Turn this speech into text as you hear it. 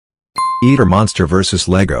Eater Monster vs.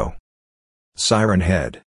 Lego. Siren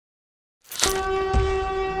Head.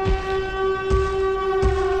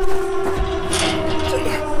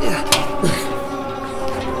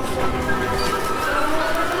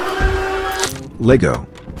 Lego.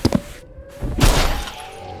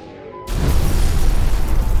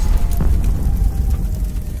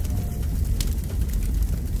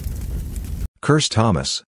 Curse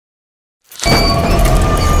Thomas.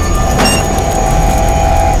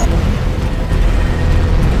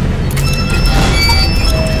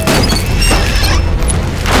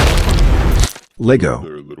 Lego.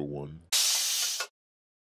 There, little one.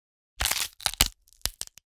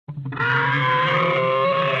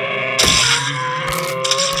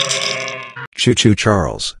 Choo Choo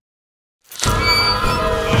Charles.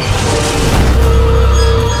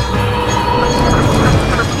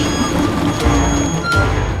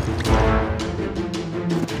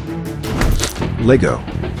 Lego.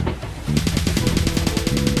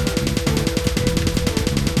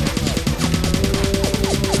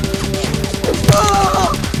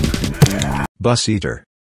 Bus Eater.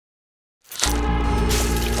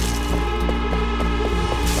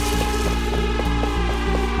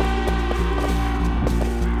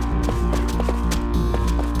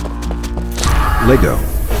 Lego.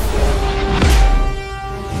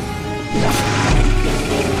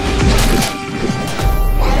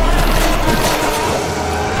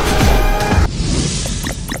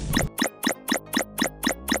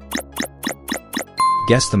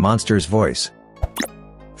 Guess the monster's voice.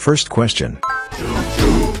 First question.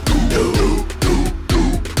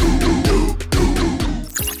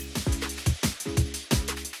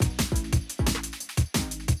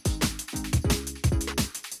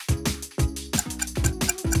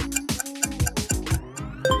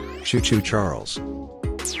 Choo Choo Charles.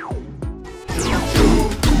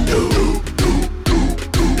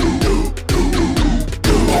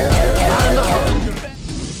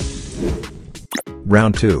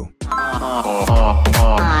 Round 2.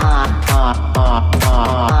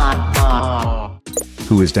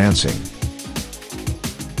 Who is dancing?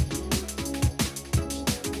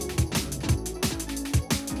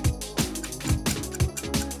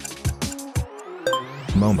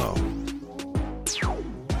 Momo.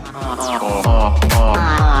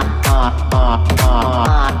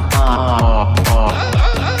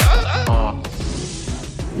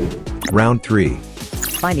 Round 3.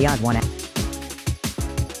 Find the odd one out.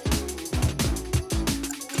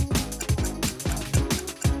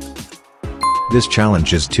 This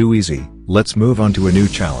challenge is too easy, let's move on to a new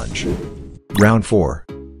challenge. Round 4.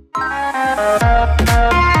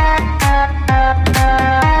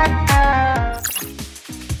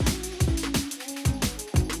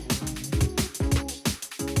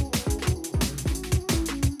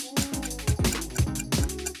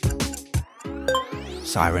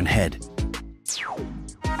 Siren Head.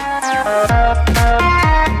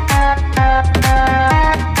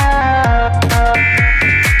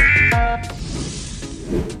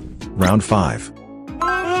 Round 5.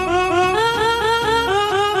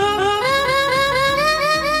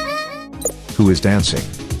 Who is dancing?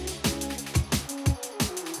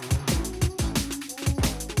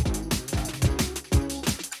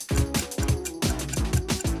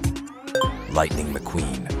 Lightning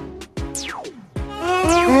McQueen.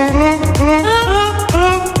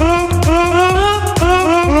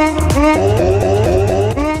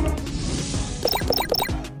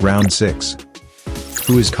 Round 6.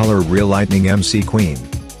 Who is Color Real Lightning MC Queen?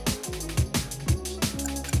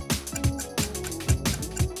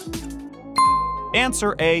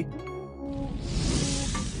 Answer A.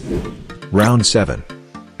 Round 7.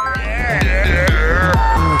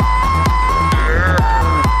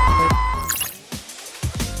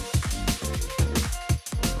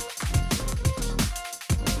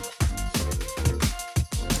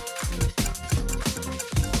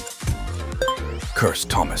 Curse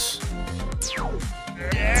Thomas.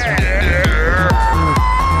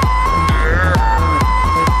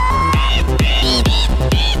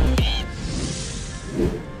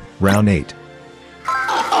 Round 8.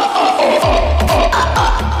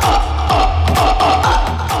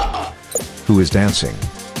 Who is dancing?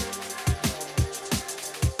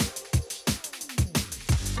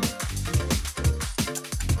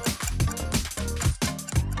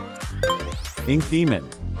 Ink Demon.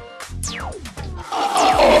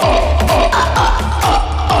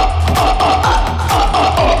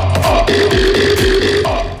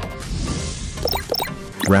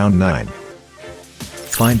 Round 9.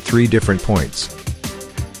 Find 3 different points.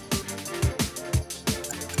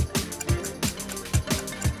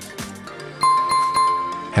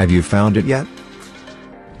 Have you found it yet?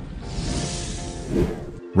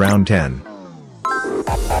 Round 10.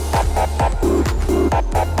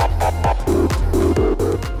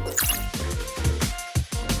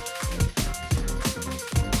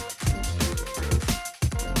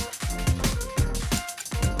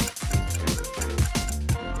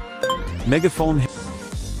 Megaphone.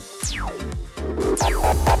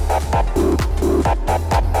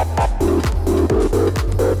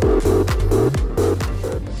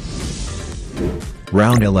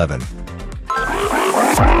 Round 11.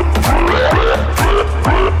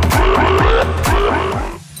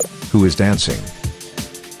 Who is dancing?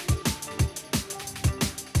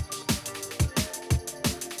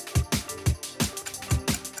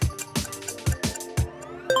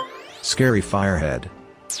 Scary Firehead.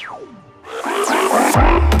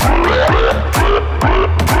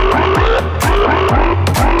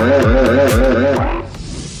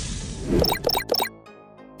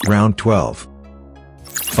 Round 12.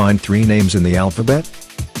 Find 3 names in the alphabet.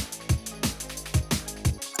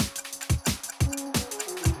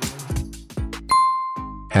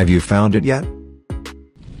 Have you found it yet?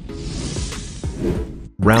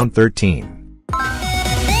 Round 13.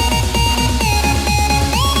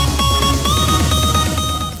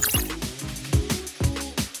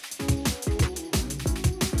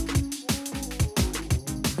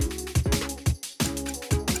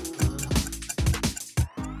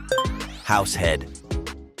 Househead.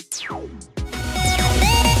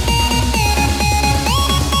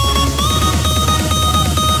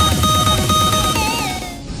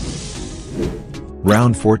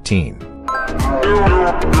 Round 14.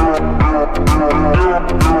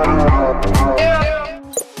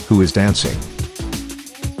 Who is dancing?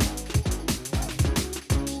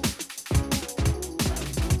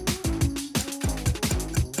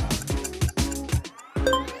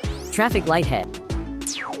 Traffic light head.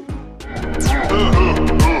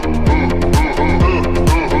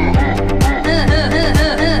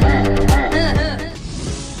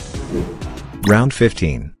 Round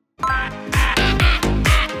 15.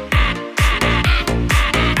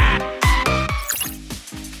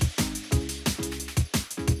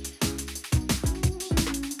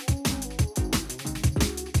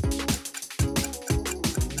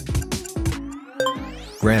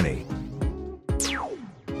 Granny.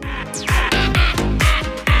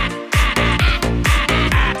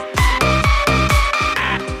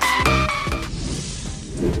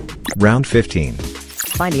 Round 15.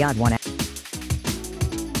 Find the odd one.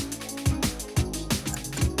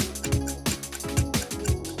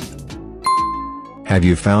 Have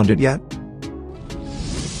you found it yet?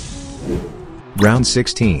 Round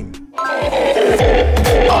 16.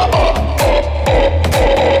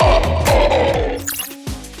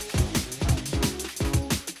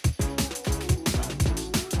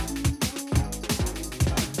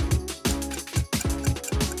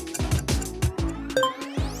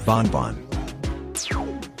 Bonbon.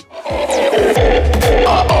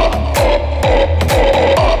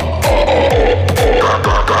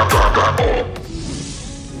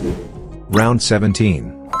 Round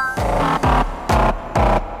 17.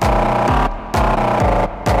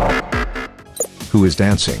 Who is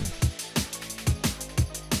dancing?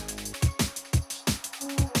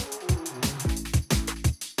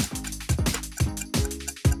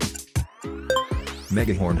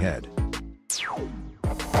 Megahorn head.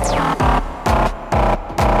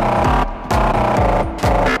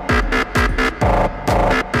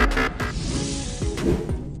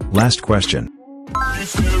 Last question.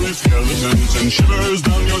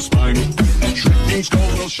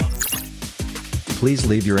 Please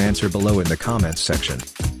leave your answer below in the comments section.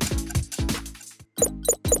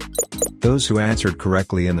 Those who answered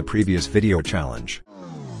correctly in the previous video challenge